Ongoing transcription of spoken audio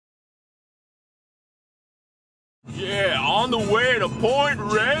Yeah, on the way to Point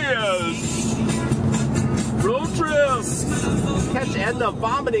Reyes. Road trip. Catch Edna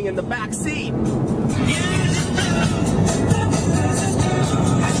vomiting in the back seat.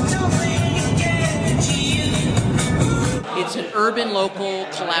 It's an urban-local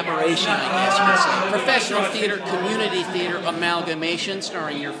collaboration, I guess you could say. Professional theater, community theater amalgamation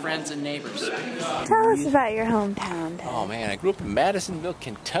starring your friends and neighbors. Tell us about your hometown. Oh man, I grew up in Madisonville,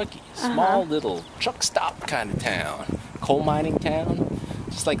 Kentucky. Small little truck stop kind of town. Coal mining town.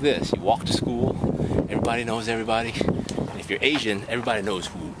 Just like this. You walk to school, everybody knows everybody. And if you're Asian, everybody knows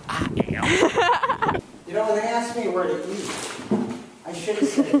who I am. You know, when they asked me where to eat, I should have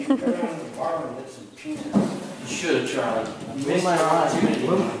said, you go down to the bar and get some peanuts. You should, Charlie. You Blew my mind.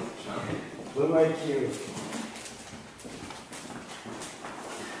 Blew my cue.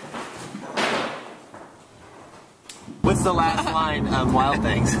 What's the last line of Wild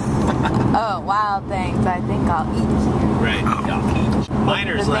Things? Oh, Wild Things. I think I'll eat you. Right, I'll eat.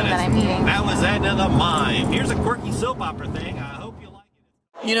 Miner's The thing lettuce. that I'm eating. That was Edna the Mime. Here's a quirky soap opera thing. I hope you like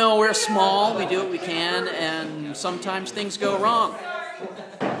it. You know, we're small, we do what we can, and sometimes things go wrong.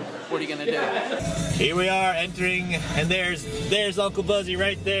 What are you going to do? Here we are entering, and there's Uncle Buzzy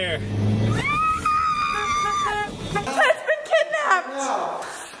right there. Ted's been kidnapped! No.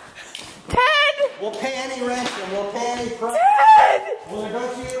 Ted! We'll pay any ransom. We'll pay any price. Ted! We'll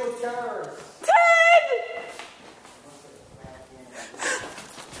negotiate with terrorists. Ted!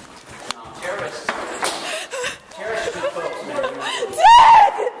 Terrorists good folks, man.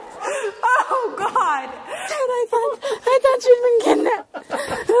 Ted! Oh God! Ted, I thought you'd been kidnapped.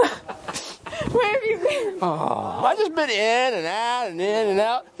 Where have you been? Oh, I just been in and out and in and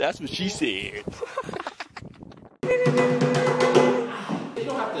out. That's what she said. You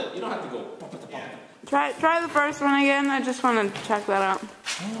don't have to go. Try the first one again. I just want to check that out.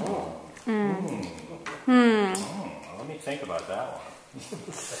 Let me think about that one.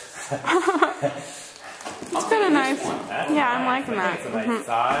 It's kind of nice. Yeah, I'm liking that. It's a nice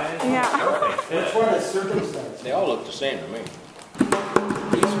size. Yeah. It's one of the circumstances. They all look the same to me.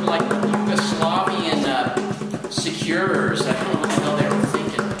 These are like Yugoslavian securers. I don't know what the hell they were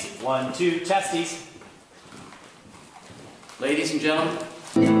thinking. 1, 2, testes. Ladies and gentlemen.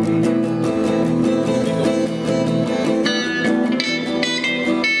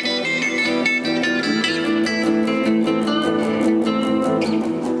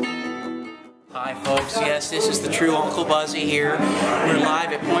 Hi folks, yes, this is the true Uncle Buzzy here. We're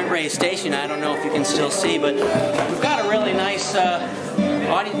live at Point Reyes Station. I don't know if you can still see, but we've got a really nice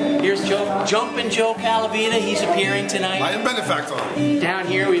audience. Here's Jumpin' Joe Calavita. He's appearing tonight. I am benefactor. Down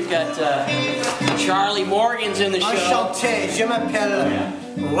here we've got Charlie Morgan's in the show. Enchanté, je m'appelle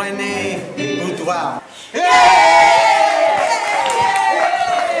René Boudoir.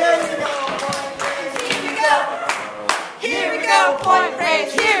 Here we go, Point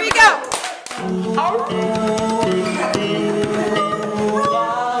Reyes. Here we go.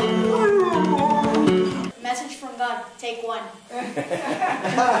 Message from God, take one.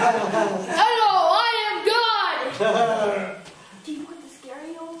 Hello, I am God! Do you want the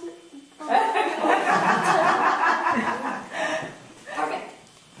scary old? Okay.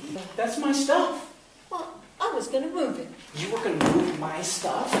 That's my stuff. Well, I was gonna move it. You were going to move my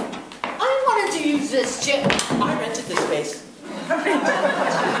stuff? I wanted to use this chip. I rented this space.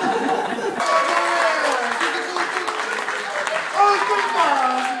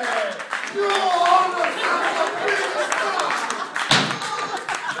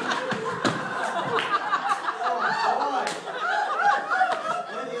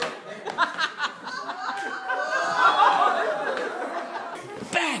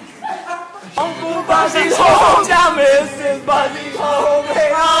 Bang! Uncle Buzzy's home, down Mrs. Buzzy's home.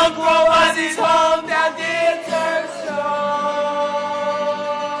 Hey, Uncle Buzzy's home, down Dinner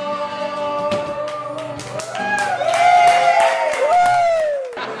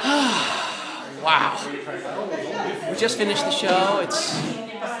Wow. We just finished the show. It's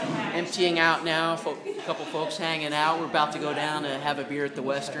emptying out now. A couple folks hanging out. We're about to go down to have a beer at the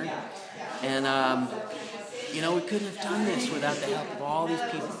Western. And, you know, we couldn't have done this without the help of all these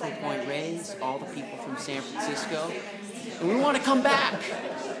people from Point Reyes, all the people from San Francisco. And we want to come back.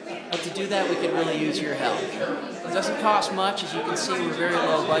 But to do that, we could really use your help. It doesn't cost much. As you can see, we're very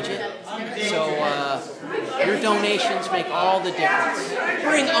low budget. So your donations make all the difference.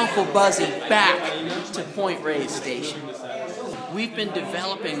 Bring Uncle Buzzy back to Point Reyes Station. We've been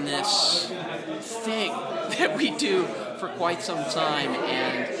developing this thing that we do for quite some time,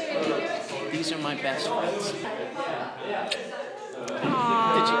 and these are my best friends.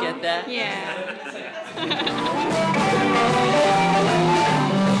 Aww. Did you get that? Yeah.